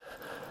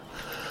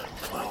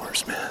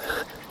Flowers,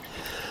 man.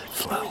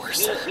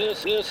 Flowers.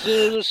 This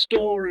is a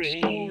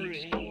story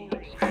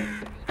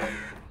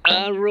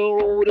I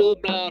wrote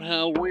about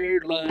how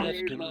weird life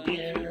can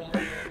get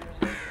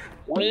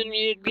when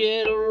you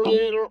get a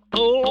little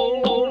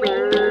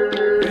older.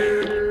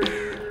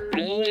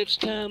 Now it's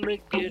time to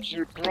get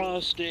your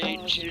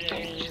prostate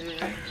checked.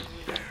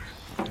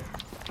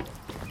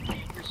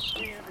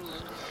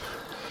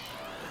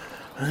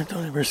 I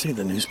don't ever see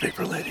the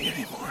newspaper lady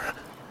anymore.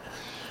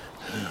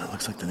 It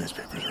looks like the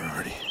newspapers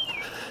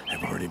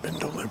have already been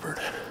delivered.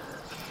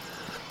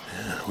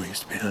 Yeah, we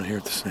used to be out here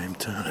at the same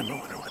time. I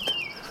wonder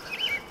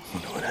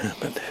what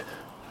happened.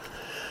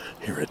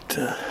 Here at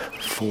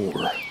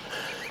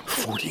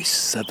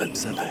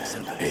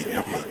 4:47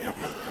 a.m.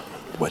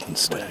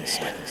 Wednesday,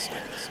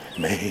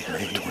 May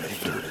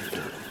 23rd,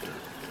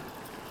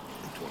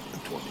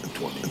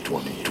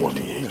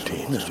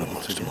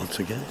 2018. Once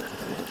again.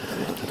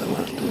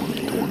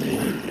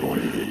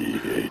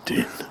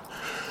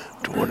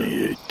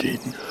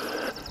 2018.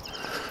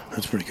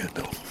 That's pretty good,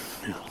 Bill.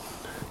 Yeah.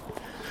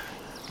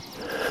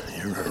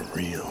 You're a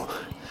real,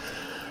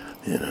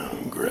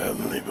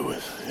 grabbing me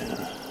with,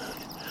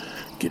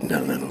 getting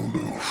down that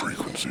low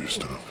frequency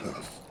stuff.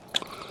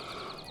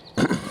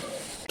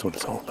 That's what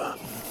it's all about.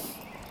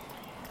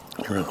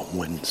 You're on a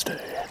Wednesday.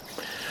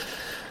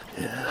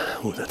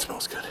 Yeah. Ooh, that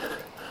smells good.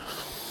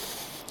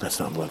 That's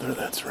not leather,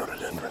 that's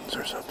rhododendrons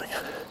or something.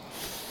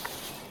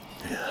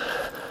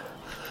 Yeah.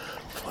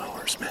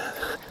 Flowers, man.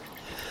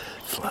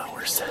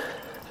 Flowers.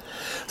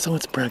 So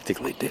it's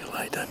practically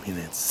daylight. I mean,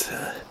 it's,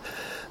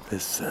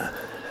 this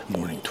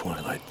morning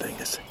twilight thing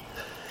is,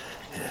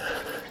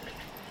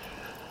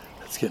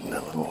 it's getting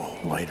a little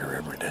lighter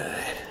every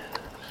day.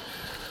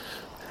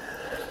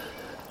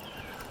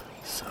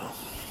 So,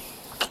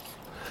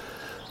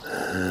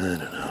 I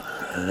don't know.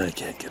 I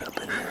can't get up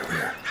any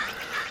earlier.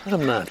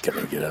 I'm not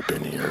going to get up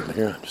any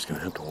earlier. I'm just going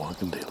to have to walk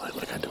in daylight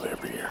like I do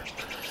every year.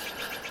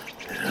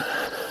 Yeah.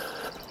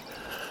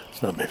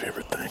 It's not my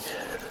favorite thing.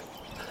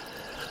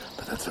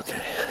 But that's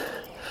okay.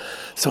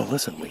 So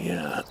listen,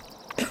 I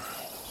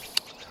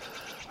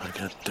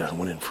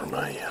went in for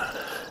my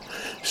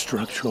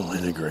structural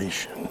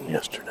integration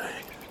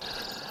yesterday.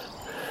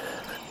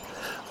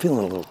 Feeling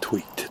a little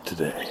tweaked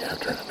today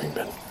after having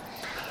been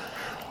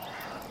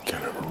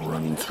kind of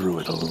run through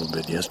it a little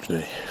bit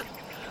yesterday.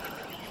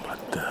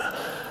 But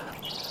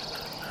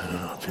I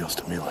don't know, it feels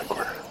to me like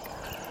we're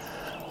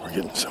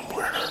getting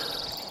somewhere.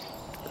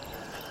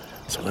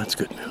 So that's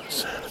good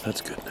news.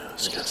 That's good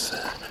news, because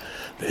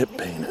the hip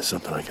pain is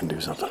something I can do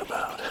something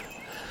about.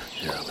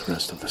 The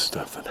rest of the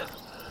stuff that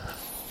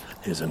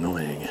is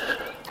annoying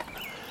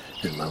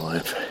in my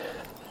life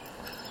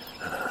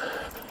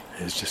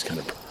is just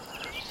kind of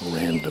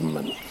random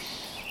and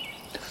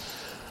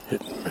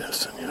hit and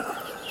miss, and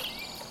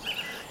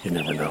you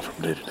never know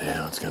from day to day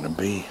how it's going to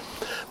be.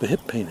 The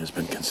hip pain has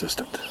been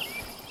consistent,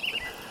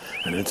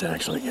 and it's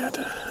actually got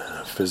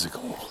a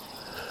physical,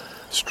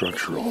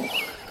 structural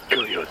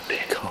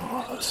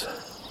cause.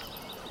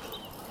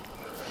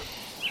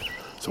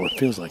 So it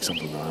feels like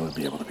something that ought to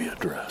be able to be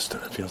addressed,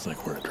 and it feels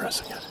like we're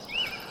addressing it,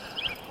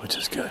 which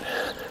is good,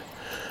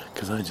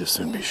 because I just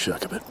soon be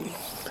shook of it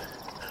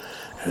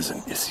as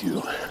an issue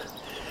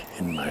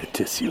in my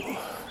tissue,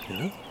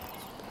 Yeah.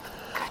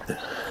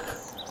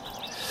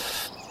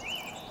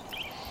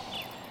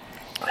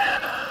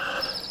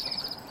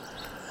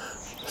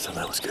 So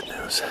that was good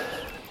news.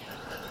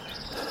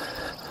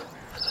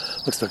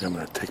 Looks like I'm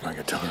going to take my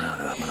guitar out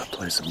and I'm going to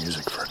play some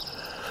music for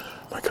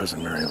my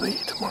cousin Mary Lee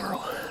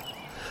tomorrow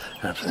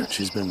afternoon.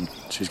 She's going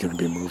to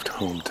be moved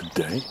home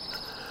today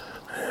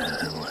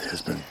and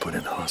has been put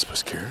in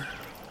hospice care.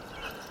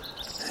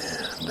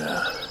 And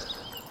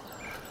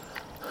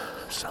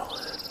so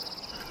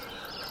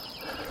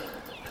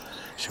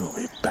she will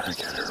be back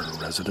at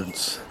her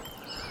residence.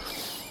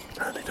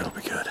 I think that'll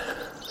be good.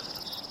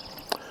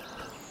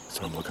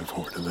 So I'm looking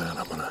forward to that.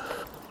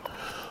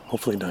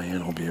 Hopefully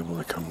Diane will be able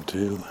to come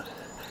too.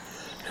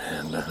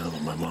 And I know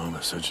that my mom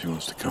has said she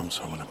wants to come,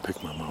 so I'm going to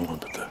pick my mom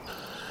up at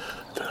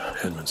the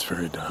Edmonds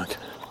Ferry dock.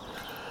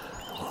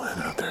 We'll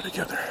head out there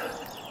together.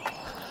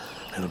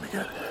 It'll be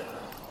good.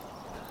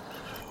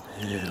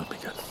 It'll be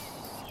good.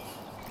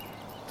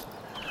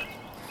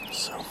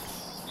 So.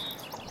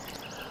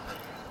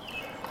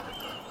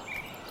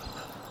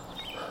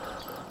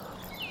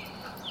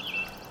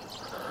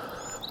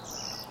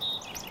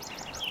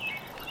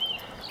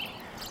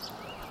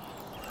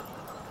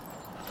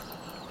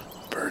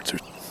 Birds are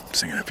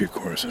singing a few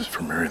choruses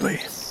for Mary Lee.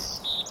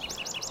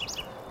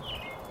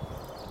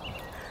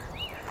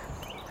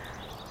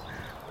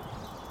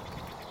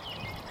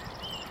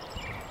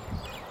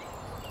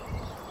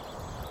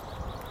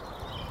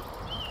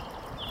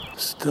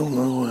 Still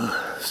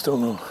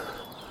no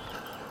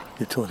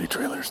utility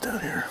trailers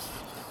down here.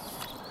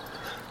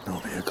 No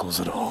vehicles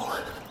at all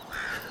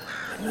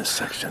in this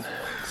section.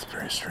 It's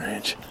very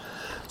strange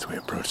as we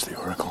approach the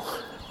Oracle.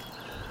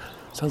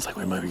 Sounds like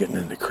we might be getting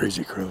into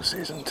Crazy Crow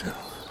season too.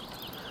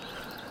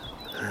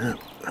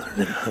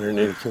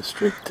 185th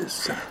Street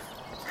is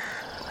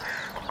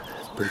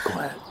pretty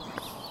quiet.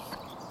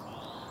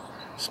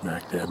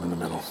 Smack dab in the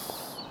middle.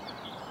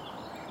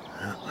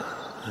 Yeah,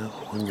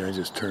 one guy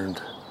just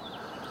turned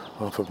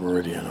off of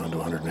Meridian onto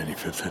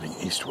 185th heading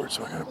eastward,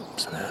 so I got a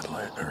set of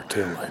headlight or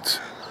tail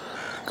lights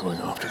going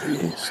off to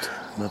the east.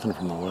 Nothing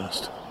from the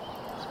west.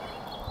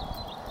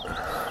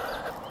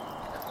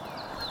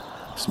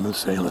 Smooth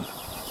sailing.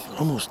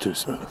 Almost too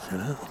smooth, you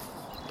know?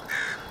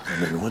 I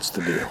mean, what's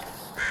the deal?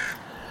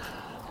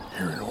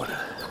 Here in what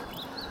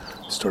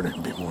starting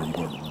to be more and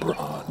more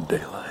broad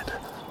daylight.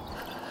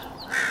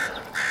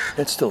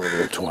 It's still a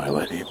little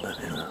twilighty,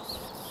 but you know.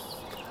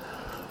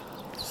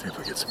 See if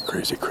we get some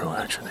crazy crow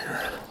action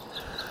here.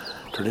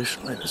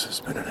 Traditionally, this has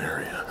been an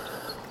area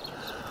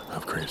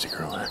of crazy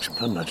crow action,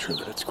 but I'm not sure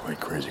that it's quite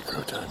crazy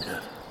crow time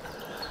yet.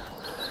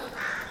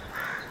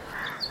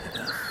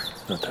 Yeah,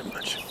 not that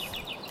much.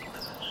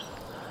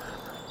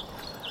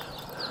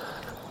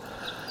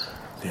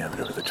 The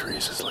avenue of the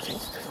trees is looking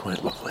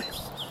quite lovely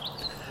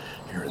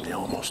here in the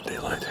almost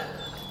daylight.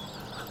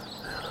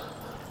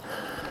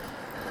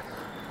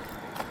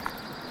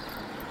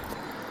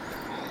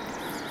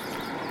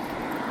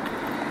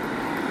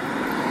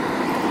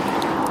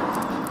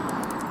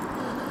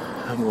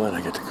 I'm glad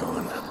I get to go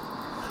and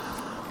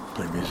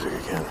play music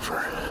again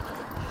for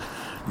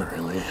Mary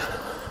Lee.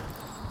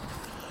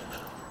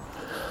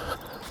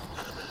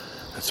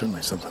 That's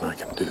certainly something I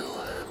can do.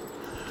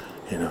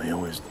 You know,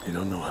 you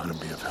don't know how to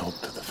be of help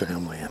to the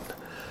family, and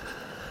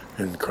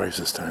in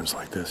crisis times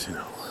like this, you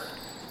know,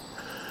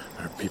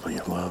 there are people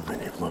you love and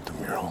you've loved them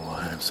your whole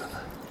lives, and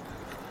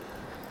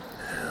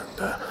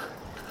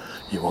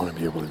you want to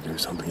be able to do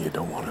something. You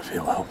don't want to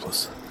feel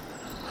helpless.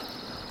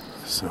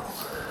 So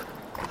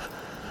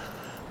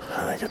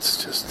I think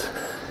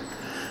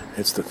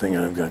it's the thing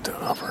I've got to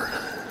offer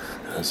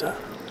as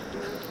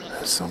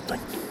something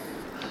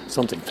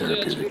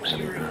therapeutic,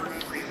 maybe. You know?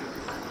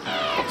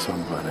 So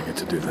I'm glad I get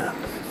to do that.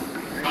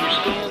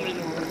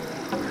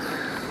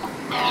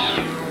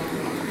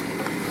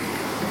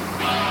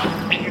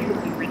 You're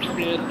looking rich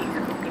red, and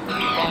you're looking rich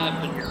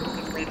life, and you're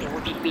looking red at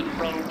what you did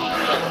wrong.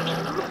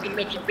 You're looking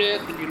at your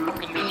death, and you're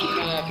looking at your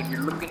life, and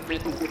you're looking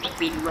red at what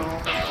you did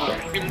wrong.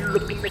 You're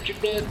looking at your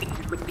death, and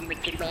you're looking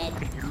at your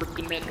life, and you're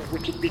looking at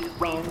what you did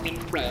wrong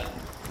and right.